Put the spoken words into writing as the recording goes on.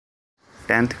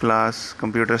10th class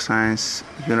Computer Science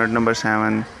Unit number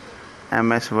 7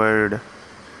 MS Word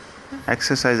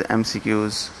Exercise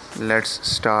MCQs. Let's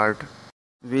start.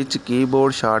 Which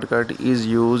keyboard shortcut is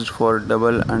used for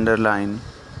double underline?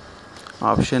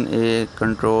 Option A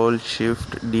Control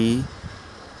Shift D.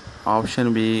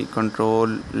 Option B Control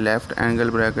left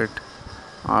angle bracket.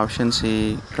 Option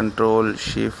C Control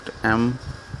Shift M.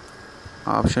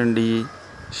 Option D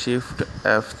Shift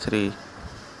F3.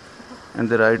 And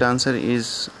the right answer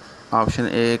is option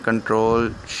A Control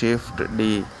Shift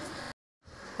D.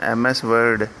 MS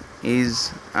Word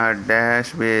is a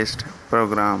dash based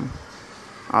program.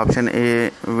 Option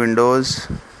A Windows.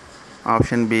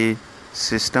 Option B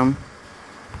System.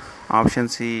 Option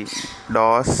C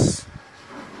DOS.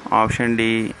 Option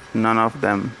D none of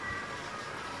them.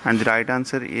 And the right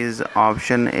answer is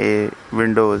option A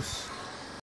Windows.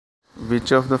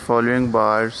 Which of the following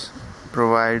bars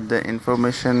provide the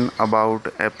information about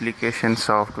application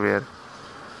software?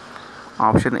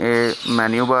 Option A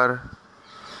menu bar.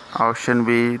 Option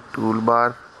B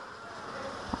toolbar.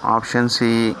 Option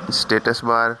C status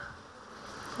bar.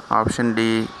 Option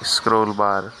D scroll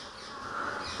bar.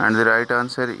 And the right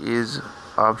answer is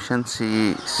option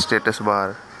C status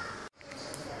bar.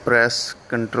 Press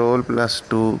Ctrl plus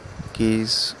 2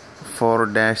 keys for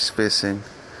dash spacing.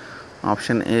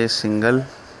 Option A single.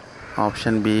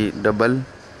 Option B double.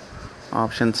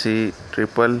 Option C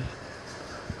triple.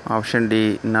 Option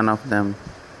D none of them.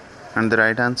 And the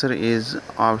right answer is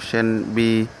option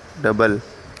B double.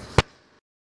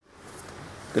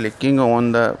 Clicking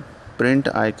on the print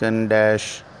icon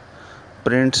dash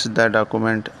prints the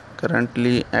document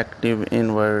currently active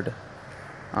in Word.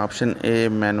 Option A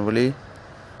manually.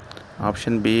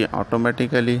 Option B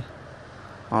automatically.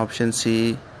 Option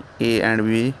C A and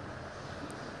B.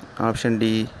 Option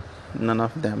D none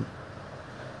of them.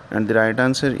 And the right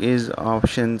answer is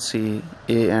option C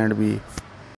A and B.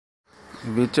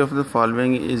 Which of the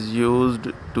following is used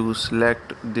to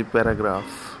select the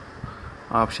paragraph?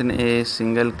 Option A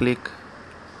single click.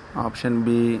 Option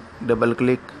B double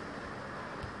click.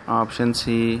 Option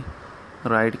C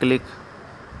right click.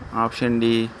 Option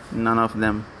D none of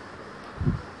them.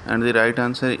 And the right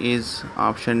answer is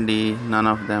option D none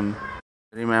of them.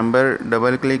 Remember,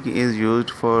 double click is used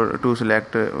to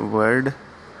select word,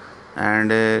 and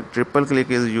triple click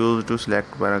is used to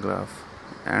select paragraph.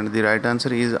 And the right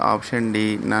answer is option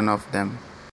D none of them.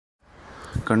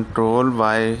 Control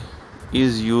Y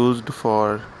is used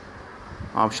for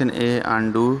option A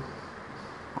undo.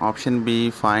 Option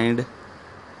B find.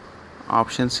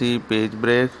 Option C page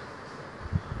break.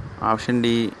 Option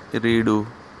D redo.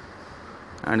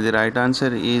 And the right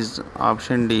answer is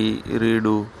option D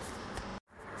redo.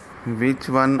 Which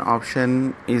one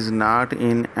option is not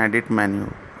in edit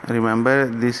menu? Remember,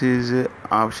 this is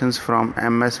options from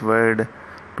MS Word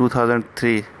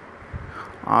 2003.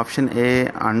 Option A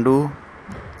undo.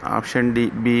 Option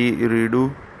B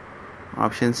redo.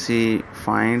 Option C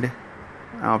find.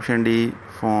 Option D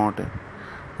font.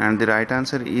 And the right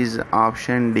answer is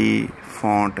option D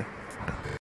font.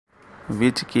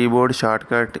 Which keyboard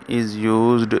shortcut is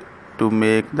used to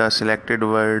make the selected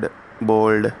word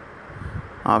bold?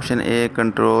 Option A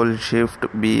Control Shift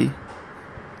B.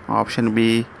 Option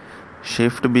B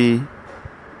Shift B.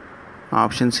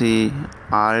 Option C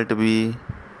Alt B.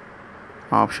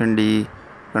 Option D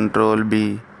Control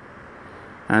B.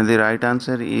 And the right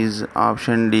answer is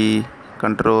option D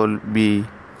Control B.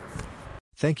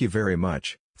 Thank you very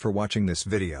much for watching this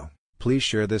video. Please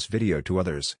share this video to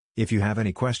others. If you have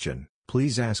any question,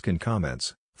 please ask in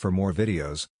comments. For more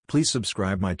videos, please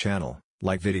subscribe my channel,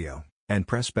 like video, and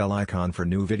press bell icon for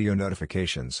new video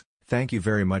notifications. Thank you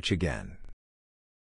very much again.